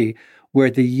society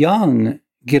where the young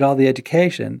get all the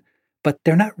education, but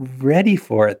they're not ready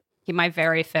for it. In my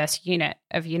very first unit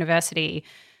of university,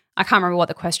 I can't remember what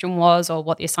the question was or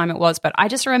what the assignment was, but I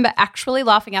just remember actually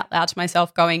laughing out loud to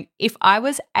myself going, if I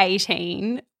was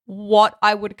 18, what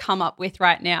I would come up with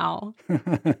right now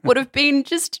would have been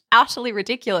just utterly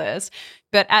ridiculous.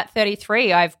 But at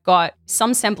 33, I've got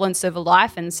some semblance of a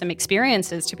life and some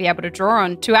experiences to be able to draw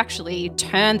on to actually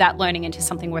turn that learning into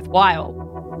something worthwhile.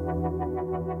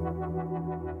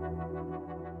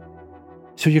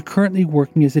 So you're currently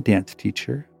working as a dance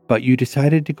teacher, but you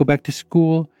decided to go back to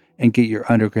school and get your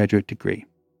undergraduate degree.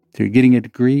 So you're getting a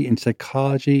degree in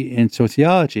psychology and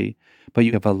sociology, but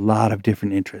you have a lot of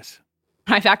different interests.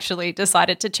 I've actually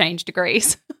decided to change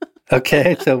degrees.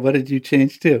 Okay, so what did you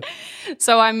change to?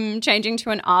 So I'm changing to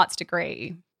an arts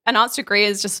degree. An arts degree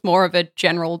is just more of a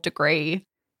general degree.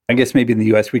 I guess maybe in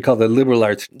the US we call it liberal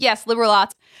arts. Yes, liberal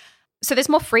arts. So there's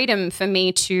more freedom for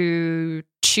me to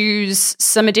choose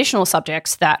some additional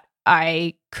subjects that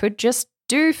I could just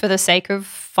do for the sake of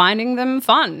finding them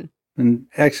fun. And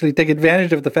actually take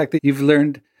advantage of the fact that you've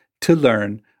learned to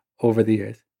learn over the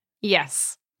years.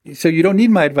 Yes. So you don't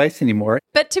need my advice anymore.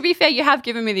 But to be fair, you have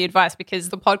given me the advice because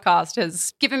the podcast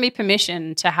has given me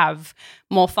permission to have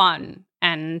more fun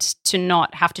and to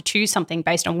not have to choose something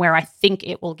based on where I think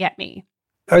it will get me.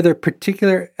 Are there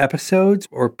particular episodes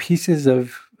or pieces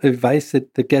of advice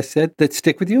that the guest said that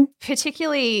stick with you?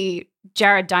 Particularly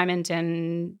Jared Diamond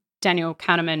and Daniel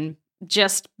Kahneman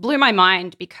just blew my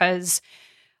mind because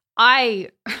I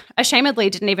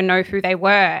ashamedly didn't even know who they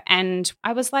were. And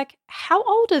I was like, how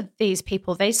old are these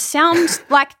people? They sound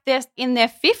like they're in their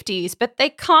 50s, but they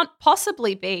can't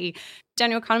possibly be.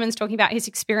 Daniel Kahneman's talking about his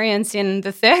experience in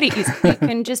the 30s. You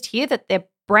can just hear that their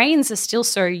brains are still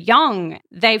so young.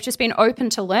 They've just been open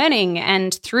to learning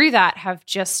and through that have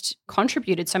just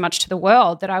contributed so much to the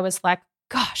world that I was like,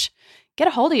 gosh, get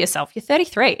a hold of yourself. You're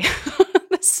 33.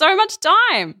 There's so much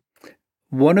time.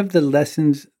 One of the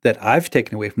lessons that I've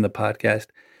taken away from the podcast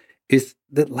is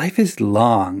that life is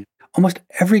long. Almost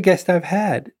every guest I've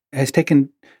had has taken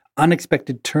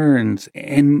unexpected turns,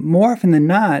 and more often than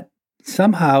not,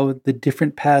 somehow the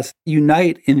different paths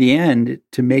unite in the end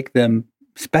to make them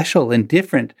special and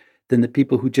different than the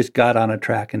people who just got on a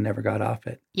track and never got off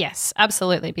it. Yes,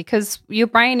 absolutely, because your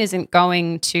brain isn't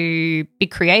going to be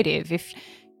creative if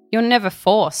you're never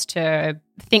forced to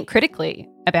think critically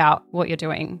about what you're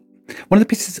doing. One of the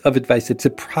pieces of advice that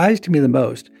surprised me the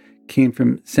most came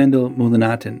from Sendhil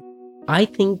Mullainathan. I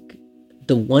think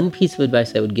the one piece of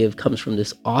advice I would give comes from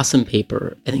this awesome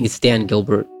paper. I think it's Dan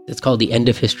Gilbert. It's called The End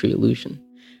of History Illusion.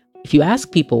 If you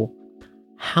ask people,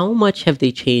 how much have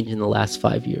they changed in the last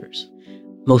 5 years?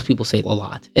 Most people say a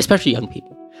lot, especially young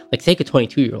people. Like take a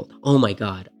 22-year-old. Oh my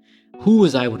God, who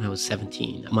was I when I was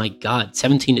 17? My God,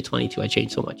 17 to 22, I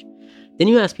changed so much. Then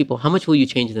you ask people, how much will you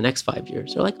change in the next 5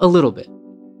 years? They're like, a little bit.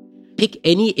 Pick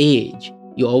any age,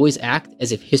 you always act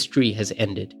as if history has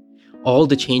ended. All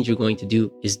the change you're going to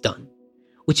do is done.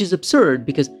 Which is absurd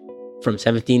because from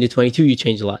 17 to 22, you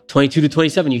change a lot. 22 to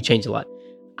 27, you change a lot.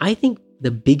 I think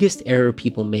the biggest error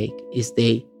people make is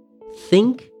they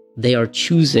think they are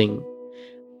choosing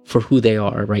for who they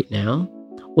are right now.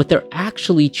 What they're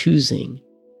actually choosing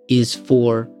is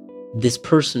for this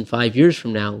person 5 years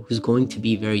from now who's going to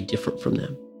be very different from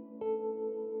them.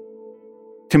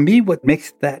 To me, what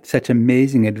makes that such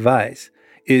amazing advice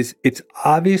is it's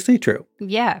obviously true.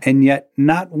 Yeah. And yet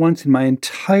not once in my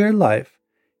entire life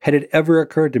had it ever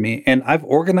occurred to me. And I've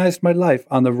organized my life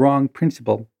on the wrong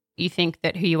principle. You think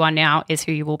that who you are now is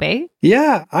who you will be?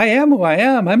 Yeah, I am who I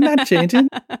am. I'm not changing.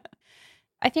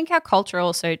 I think our culture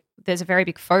also, there's a very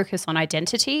big focus on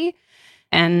identity.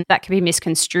 And that can be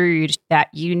misconstrued that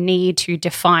you need to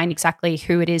define exactly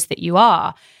who it is that you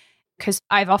are. Because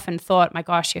I've often thought, my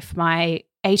gosh, if my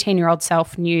 18-year-old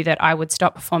self knew that I would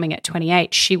stop performing at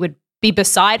 28, she would be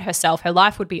beside herself. Her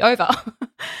life would be over.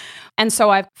 And so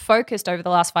I've focused over the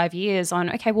last 5 years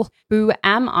on, okay, well, who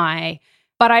am I?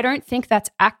 But I don't think that's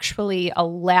actually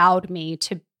allowed me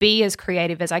to be as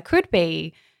creative as I could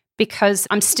be because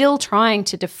I'm still trying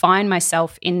to define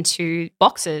myself into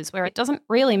boxes where it doesn't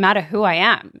really matter who I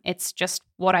am. It's just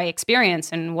what I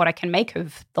experience and what I can make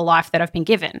of the life that I've been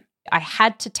given. I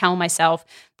had to tell myself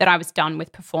that I was done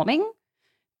with performing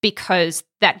because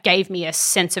that gave me a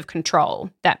sense of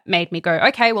control that made me go,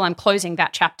 okay, well, I'm closing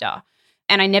that chapter.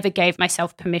 And I never gave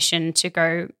myself permission to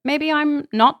go, maybe I'm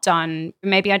not done.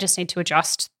 Maybe I just need to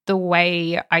adjust the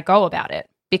way I go about it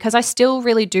because I still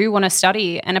really do want to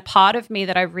study. And a part of me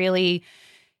that I really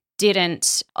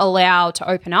didn't allow to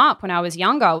open up when I was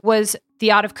younger was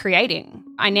the art of creating.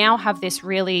 I now have this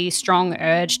really strong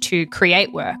urge to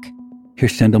create work.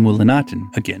 Here's Sendhil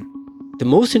Mullainathan again. The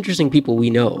most interesting people we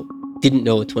know didn't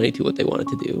know at 22 what they wanted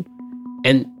to do.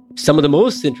 And some of the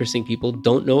most interesting people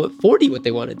don't know at 40 what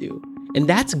they want to do. And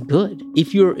that's good.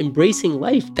 If you're embracing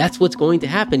life, that's what's going to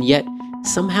happen. Yet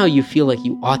somehow you feel like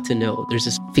you ought to know. There's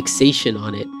this fixation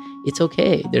on it. It's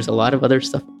okay. There's a lot of other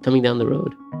stuff coming down the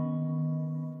road.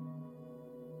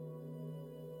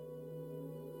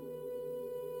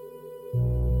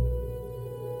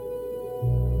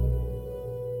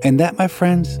 And that, my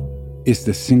friends, is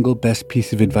the single best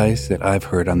piece of advice that I've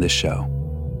heard on this show.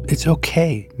 It's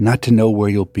okay not to know where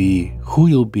you'll be, who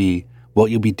you'll be, what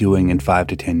you'll be doing in 5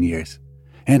 to 10 years.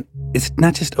 And it's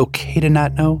not just okay to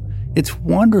not know, It's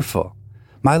wonderful.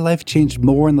 My life changed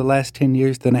more in the last 10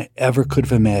 years than I ever could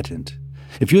have imagined.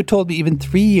 If you had told me even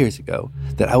 3 years ago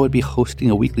that I would be hosting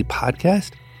a weekly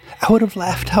podcast, I would have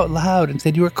laughed out loud and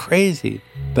said you were crazy.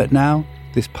 But now,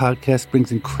 this podcast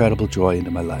brings incredible joy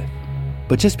into my life.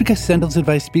 But just because Sendel's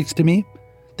advice speaks to me,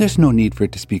 there's no need for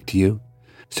it to speak to you.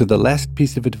 So the last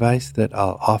piece of advice that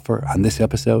I'll offer on this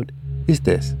episode is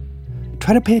this.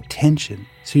 Try to pay attention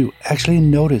so you actually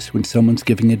notice when someone's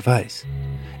giving advice.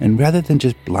 And rather than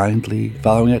just blindly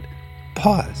following it,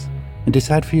 pause and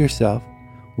decide for yourself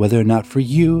whether or not for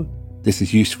you this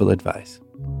is useful advice.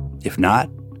 If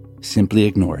not, simply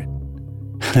ignore it.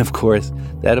 And of course,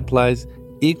 that applies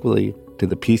equally to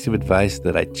the piece of advice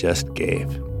that I just gave.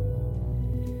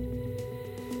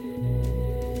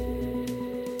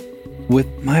 With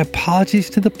my apologies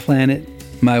to the planet,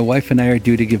 my wife and I are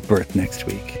due to give birth next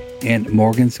week, and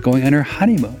Morgan's going on her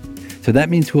honeymoon. So that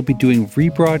means we'll be doing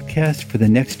rebroadcasts for the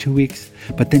next 2 weeks,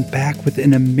 but then back with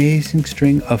an amazing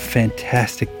string of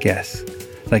fantastic guests,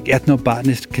 like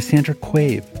ethnobotanist Cassandra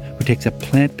Quave, who takes a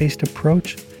plant-based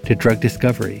approach to drug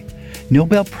discovery,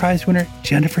 Nobel Prize winner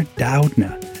Jennifer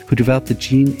Doudna, who developed the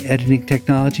gene editing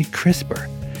technology CRISPR,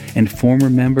 and former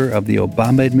member of the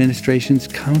Obama administration's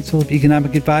Council of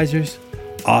Economic Advisors,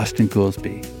 Austin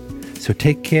Goolsbee. So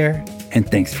take care, and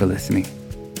thanks for listening.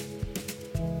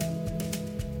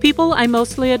 People I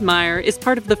Mostly Admire is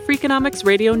part of the Freakonomics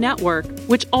Radio Network,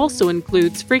 which also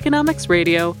includes Freakonomics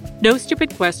Radio, No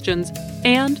Stupid Questions,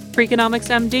 and Freakonomics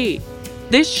MD.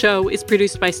 This show is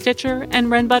produced by Stitcher and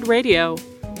Renbud Radio.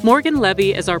 Morgan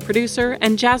Levy is our producer,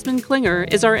 and Jasmine Klinger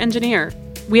is our engineer.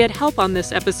 We had help on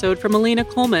this episode from Alina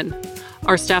Coleman.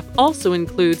 Our staff also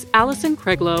includes Allison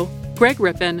Craiglow, Greg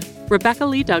Rippin, Rebecca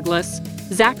Lee Douglas,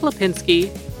 Zach Lipinski,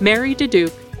 Mary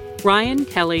DeDuke, Ryan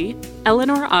Kelly,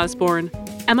 Eleanor Osborne,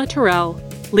 Emma Terrell,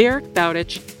 Lyric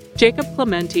Bowditch, Jacob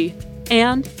Clementi,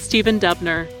 and Stephen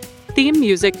Dubner. Theme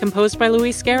music composed by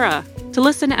Luis Guerra. To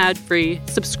listen ad-free,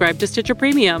 subscribe to Stitcher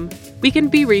Premium. We can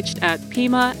be reached at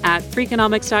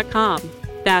pima@freakonomics.com.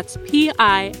 That's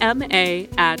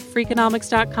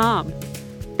PIMA@freakonomics.com.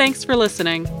 Thanks for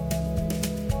listening.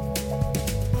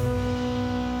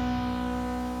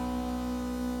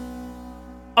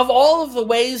 Of all of the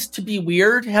ways to be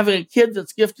weird, having a kid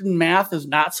that's gifted in math is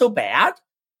not so bad.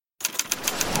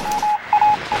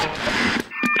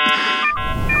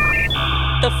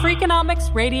 The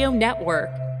Freakonomics Radio Network,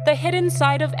 the hidden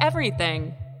side of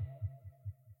everything.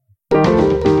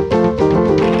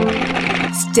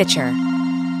 Stitcher.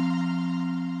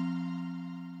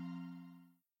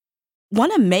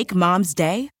 Want to make Mom's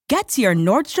Day? Get to your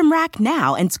Nordstrom Rack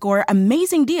now and score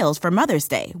amazing deals for Mother's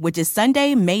Day, which is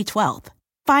Sunday, May 12th.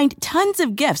 Find tons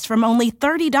of gifts from only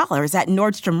 $30 at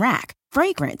Nordstrom Rack.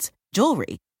 Fragrance,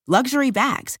 jewelry, luxury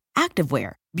bags,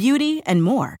 activewear, beauty, and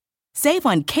more. Save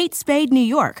on Kate Spade New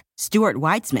York, Stuart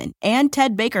Weitzman, and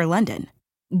Ted Baker London.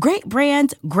 Great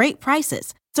brands, great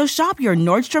prices. So shop your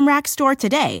Nordstrom Rack store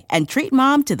today and treat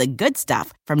Mom to the good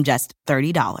stuff from just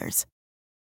 $30.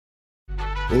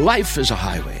 Life is a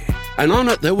highway, and on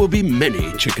it there will be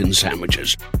many chicken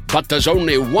sandwiches. But there's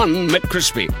only one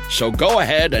McCrispy. So go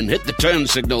ahead and hit the turn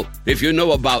signal if you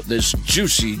know about this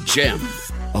juicy gem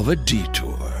of a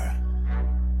detour.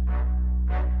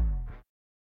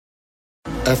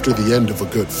 After the end of a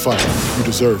good fight, you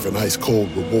deserve an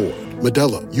ice-cold reward.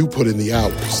 Modelo, you put in the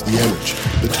hours, the energy,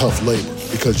 the tough labor,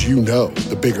 because you know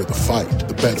the bigger the fight,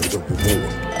 the better the reward.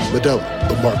 Modelo,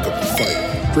 the mark of the fighter.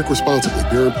 Drink responsibly.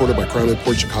 Beer imported by Crown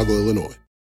Imports, Chicago, Illinois.